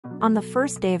On the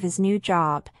first day of his new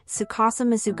job, Tsukasa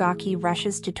Mizugaki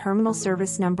rushes to Terminal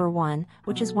Service Number 1,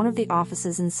 which is one of the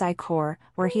offices in Psycore,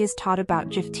 where he is taught about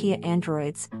Giftia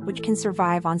androids, which can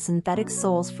survive on synthetic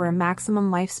souls for a maximum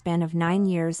lifespan of 9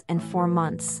 years and 4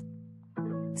 months.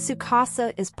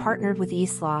 Tsukasa is partnered with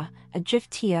Isla, a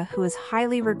Giftia who is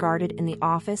highly regarded in the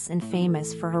office and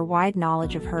famous for her wide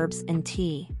knowledge of herbs and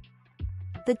tea.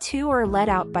 The two are led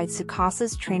out by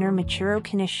Tsukasa's trainer Michiro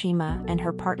Kaneshima and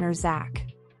her partner Zack.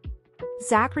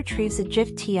 Zack retrieves a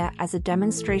Giftia as a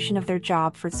demonstration of their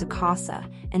job for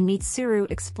Tsukasa, and Mitsuru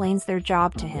explains their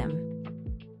job to him.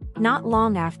 Not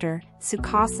long after,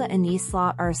 Tsukasa and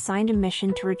Isla are assigned a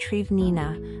mission to retrieve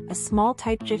Nina, a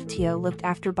small-type Giftia looked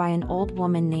after by an old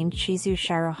woman named Chizu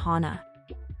Shirahana.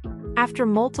 After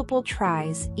multiple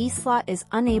tries, Isla is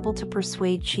unable to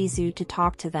persuade Chizu to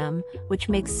talk to them, which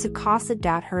makes Tsukasa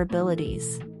doubt her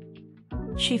abilities.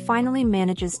 She finally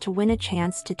manages to win a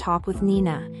chance to talk with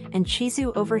Nina, and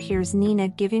Chizu overhears Nina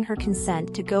giving her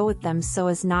consent to go with them so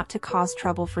as not to cause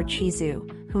trouble for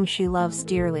Chizu, whom she loves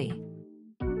dearly.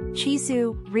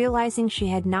 Chizu, realizing she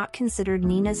had not considered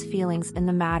Nina's feelings in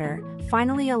the matter,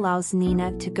 finally allows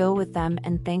Nina to go with them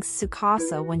and thanks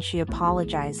Tsukasa when she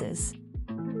apologizes.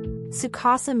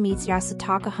 Tsukasa meets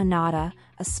Yasutaka Hanada,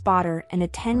 a spotter and a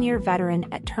 10-year veteran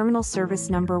at Terminal Service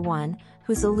Number 1,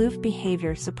 whose aloof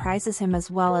behavior surprises him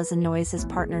as well as annoys his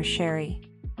partner Sherry.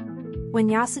 When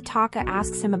Yasutaka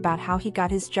asks him about how he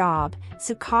got his job,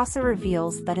 Tsukasa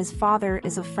reveals that his father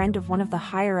is a friend of one of the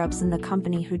higher-ups in the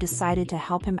company who decided to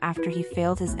help him after he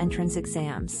failed his entrance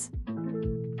exams.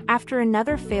 After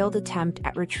another failed attempt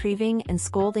at retrieving and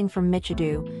scolding from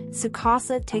Michidu,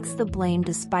 Tsukasa takes the blame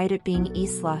despite it being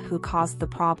Isla who caused the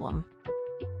problem.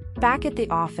 Back at the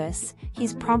office,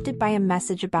 he's prompted by a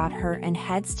message about her and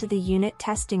heads to the unit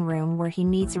testing room where he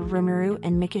meets Rimuru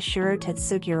and Mikishiro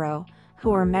Tetsuguro,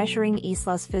 who are measuring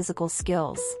Isla's physical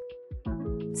skills.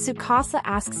 Tsukasa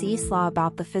asks Isla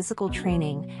about the physical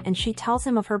training, and she tells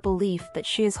him of her belief that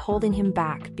she is holding him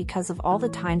back because of all the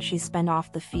time she spent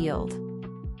off the field.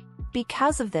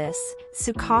 Because of this,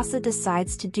 Tsukasa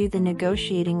decides to do the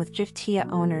negotiating with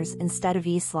Giftia owners instead of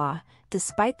Isla,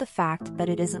 despite the fact that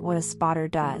it isn't what a spotter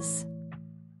does.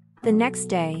 The next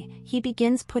day, he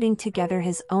begins putting together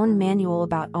his own manual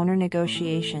about owner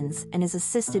negotiations and is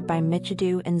assisted by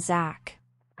Michidu and Zack.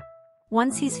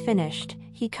 Once he's finished,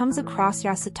 he comes across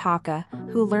Yasutaka,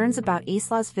 who learns about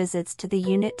Isla's visits to the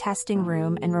unit testing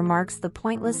room and remarks the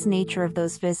pointless nature of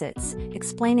those visits,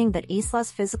 explaining that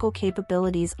Isla's physical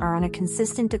capabilities are on a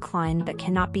consistent decline that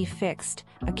cannot be fixed,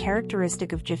 a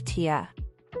characteristic of Giftia.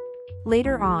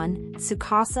 Later on,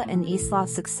 Tsukasa and Isla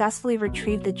successfully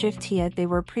retrieve the Giftia they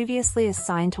were previously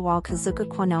assigned to, while Kazuka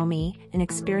Kwanomi, an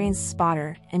experienced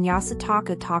spotter, and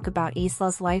Yasutaka talk about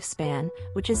Isla's lifespan,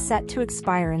 which is set to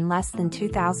expire in less than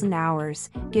 2,000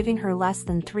 hours, giving her less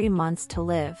than 3 months to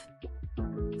live.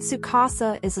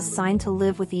 Tsukasa is assigned to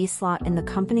live with Isla in the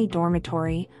company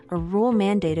dormitory, a rule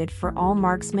mandated for all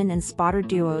marksman and spotter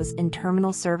duos in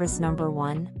Terminal Service Number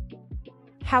 1.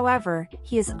 However,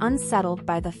 he is unsettled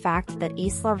by the fact that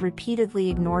Isla repeatedly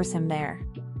ignores him there.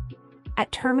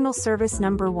 At Terminal Service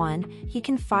Number 1, he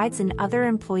confides in other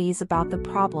employees about the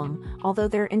problem, although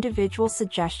their individual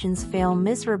suggestions fail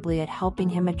miserably at helping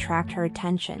him attract her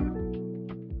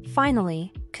attention.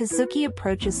 Finally, Kazuki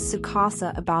approaches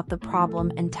Tsukasa about the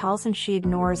problem and tells him she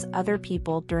ignores other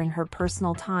people during her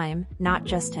personal time, not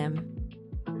just him.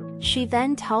 She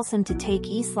then tells him to take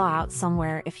Isla out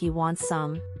somewhere if he wants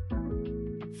some.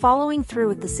 Following through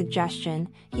with the suggestion,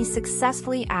 he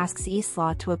successfully asks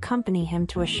Isla to accompany him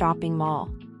to a shopping mall.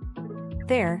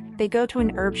 There, they go to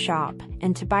an herb shop,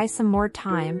 and to buy some more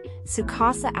time,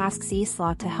 Tsukasa asks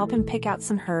Isla to help him pick out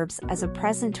some herbs as a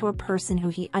present to a person who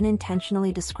he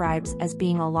unintentionally describes as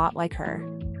being a lot like her.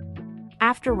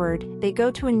 Afterward, they go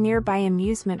to a nearby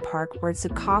amusement park where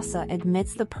Tsukasa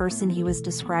admits the person he was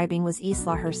describing was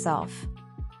Isla herself.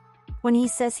 When he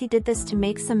says he did this to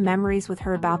make some memories with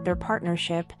her about their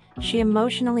partnership, she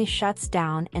emotionally shuts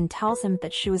down and tells him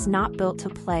that she was not built to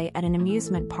play at an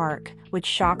amusement park, which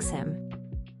shocks him.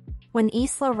 When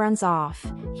Isla runs off,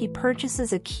 he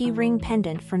purchases a key ring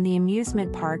pendant from the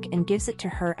amusement park and gives it to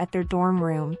her at their dorm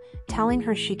room, telling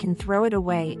her she can throw it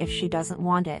away if she doesn't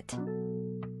want it.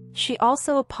 She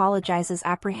also apologizes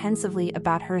apprehensively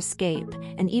about her escape,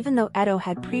 and even though Edo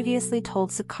had previously told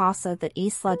Tsukasa that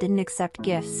Isla didn't accept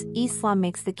gifts, Isla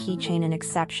makes the keychain an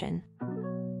exception.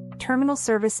 Terminal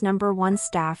Service Number 1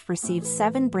 staff receive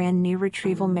 7 brand new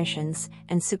retrieval missions,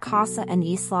 and Tsukasa and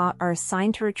Isla are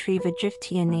assigned to retrieve a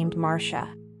Giftia named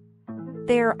Marcia.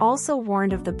 They are also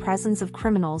warned of the presence of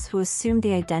criminals who assume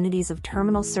the identities of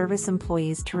terminal service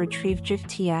employees to retrieve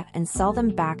Jiftia and sell them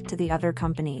back to the other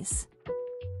companies.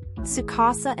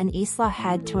 Tsukasa and Isla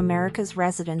head to America's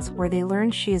residence where they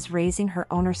learn she is raising her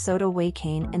owner Soda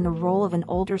Wakane in the role of an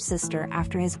older sister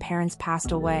after his parents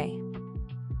passed away.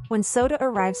 When Soda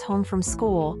arrives home from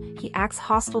school, he acts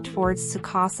hostile towards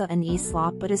Tsukasa and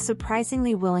Isla but is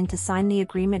surprisingly willing to sign the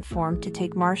agreement form to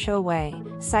take Marcia away,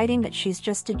 citing that she's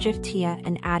just a Jiftia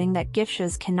and adding that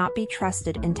Gifshas cannot be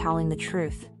trusted in telling the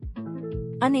truth.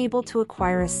 Unable to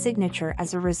acquire a signature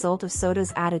as a result of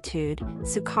Soda's attitude,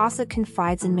 Tsukasa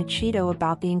confides in Machito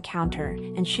about the encounter,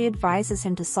 and she advises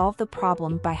him to solve the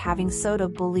problem by having Soda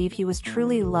believe he was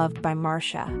truly loved by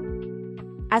Marcia.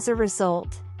 As a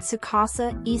result,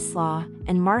 Tsukasa, Isla,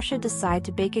 and Marcia decide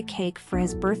to bake a cake for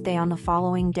his birthday on the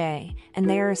following day, and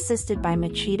they are assisted by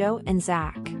Machito and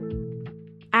Zack.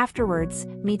 Afterwards,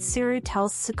 Mitsuru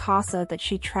tells Tsukasa that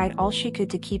she tried all she could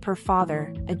to keep her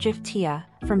father, a Jiftia,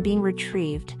 from being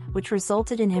retrieved, which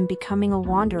resulted in him becoming a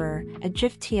wanderer, a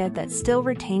Jiftia that still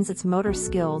retains its motor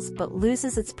skills but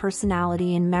loses its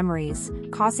personality and memories,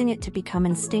 causing it to become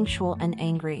instinctual and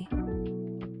angry.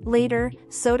 Later,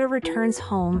 Soda returns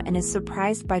home and is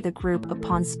surprised by the group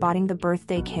upon spotting the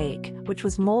birthday cake, which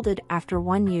was molded after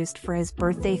one used for his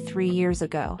birthday 3 years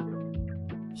ago.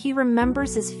 He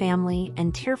remembers his family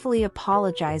and tearfully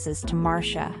apologizes to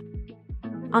Marcia.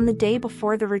 On the day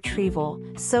before the retrieval,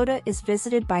 Soda is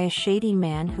visited by a shady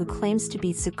man who claims to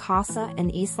be Tsukasa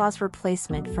and Isla's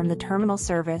replacement from the terminal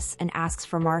service and asks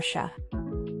for Marcia.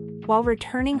 While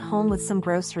returning home with some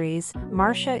groceries,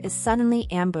 Marcia is suddenly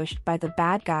ambushed by the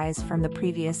bad guys from the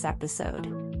previous episode.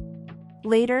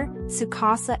 Later,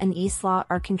 Tsukasa and Isla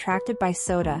are contracted by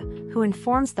Soda, who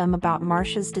informs them about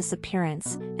Marcia's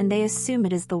disappearance, and they assume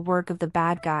it is the work of the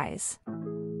bad guys.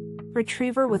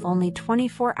 Retriever with only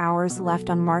 24 hours left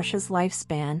on Marcia's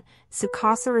lifespan,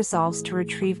 Tsukasa resolves to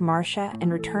retrieve Marcia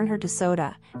and return her to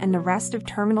Soda, and the rest of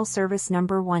Terminal Service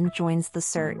Number 1 joins the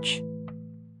search.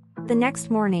 The next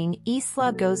morning,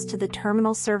 Isla goes to the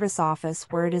terminal service office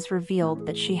where it is revealed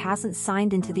that she hasn't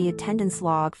signed into the attendance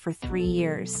log for 3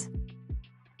 years.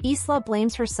 Isla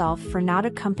blames herself for not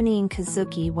accompanying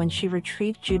Kazuki when she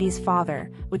retrieved Judy's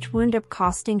father, which wound up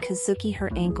costing Kazuki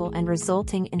her ankle and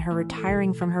resulting in her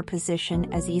retiring from her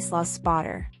position as Isla's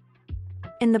spotter.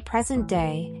 In the present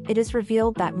day, it is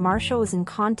revealed that Marcia was in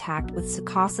contact with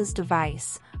Tsukasa's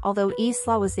device, although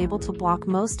Isla was able to block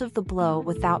most of the blow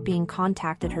without being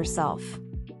contacted herself.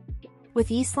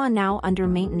 With Isla now under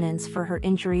maintenance for her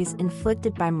injuries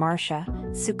inflicted by Marcia,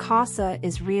 Tsukasa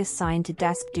is reassigned to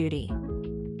desk duty.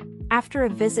 After a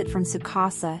visit from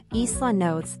Tsukasa, Isla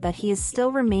notes that he is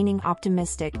still remaining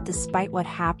optimistic despite what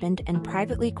happened and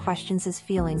privately questions his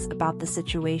feelings about the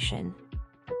situation.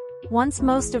 Once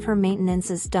most of her maintenance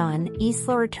is done,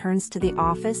 Isla returns to the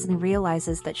office and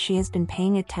realizes that she has been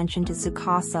paying attention to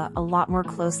Tsukasa a lot more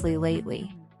closely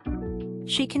lately.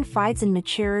 She confides in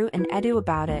Michiru and Edu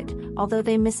about it, although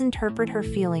they misinterpret her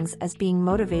feelings as being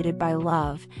motivated by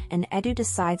love, and Edu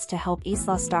decides to help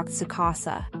Isla stalk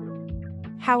Tsukasa.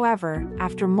 However,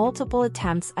 after multiple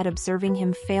attempts at observing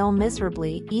him fail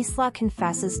miserably, Isla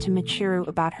confesses to Michiru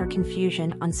about her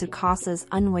confusion on Tsukasa's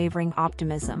unwavering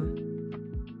optimism.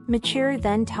 Michiru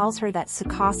then tells her that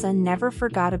Tsukasa never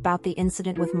forgot about the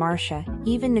incident with Marcia,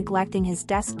 even neglecting his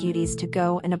desk duties to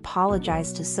go and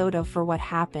apologize to Soda for what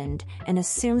happened, and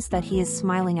assumes that he is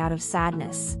smiling out of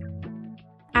sadness.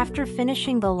 After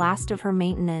finishing the last of her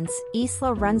maintenance,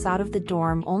 Isla runs out of the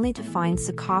dorm only to find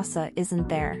Tsukasa isn't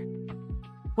there.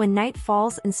 When night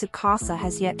falls and Tsukasa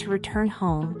has yet to return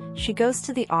home, she goes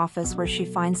to the office where she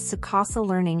finds Tsukasa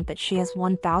learning that she has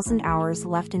 1,000 hours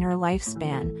left in her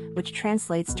lifespan, which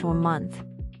translates to a month.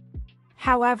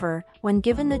 However, when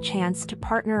given the chance to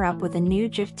partner up with a new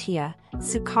Jiftia,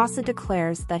 Tsukasa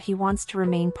declares that he wants to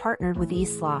remain partnered with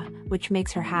Isla, which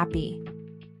makes her happy.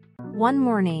 One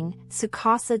morning,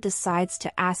 Tsukasa decides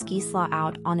to ask Isla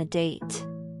out on a date.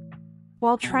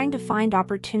 While trying to find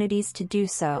opportunities to do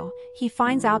so, he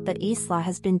finds out that Isla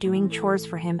has been doing chores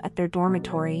for him at their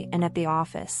dormitory and at the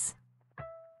office.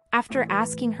 After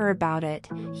asking her about it,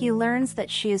 he learns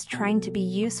that she is trying to be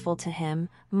useful to him,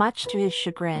 much to his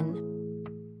chagrin.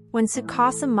 When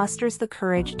Tsukasa musters the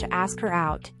courage to ask her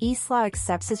out, Isla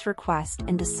accepts his request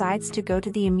and decides to go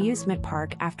to the amusement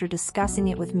park after discussing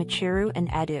it with Michiru and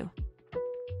Edu.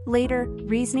 Later,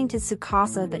 reasoning to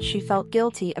Tsukasa that she felt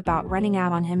guilty about running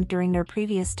out on him during their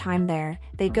previous time there,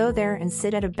 they go there and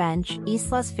sit at a bench,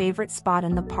 Isla's favorite spot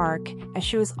in the park, as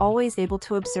she was always able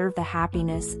to observe the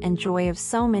happiness and joy of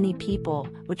so many people,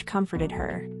 which comforted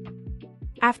her.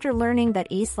 After learning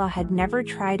that Isla had never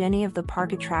tried any of the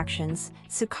park attractions,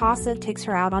 Tsukasa takes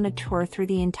her out on a tour through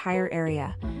the entire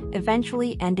area,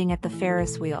 eventually ending at the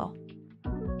Ferris wheel.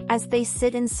 As they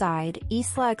sit inside,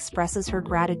 Isla expresses her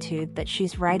gratitude that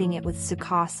she's riding it with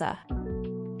Tsukasa.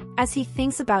 As he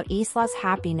thinks about Isla's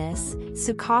happiness,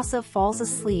 Tsukasa falls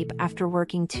asleep after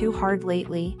working too hard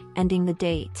lately, ending the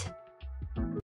date.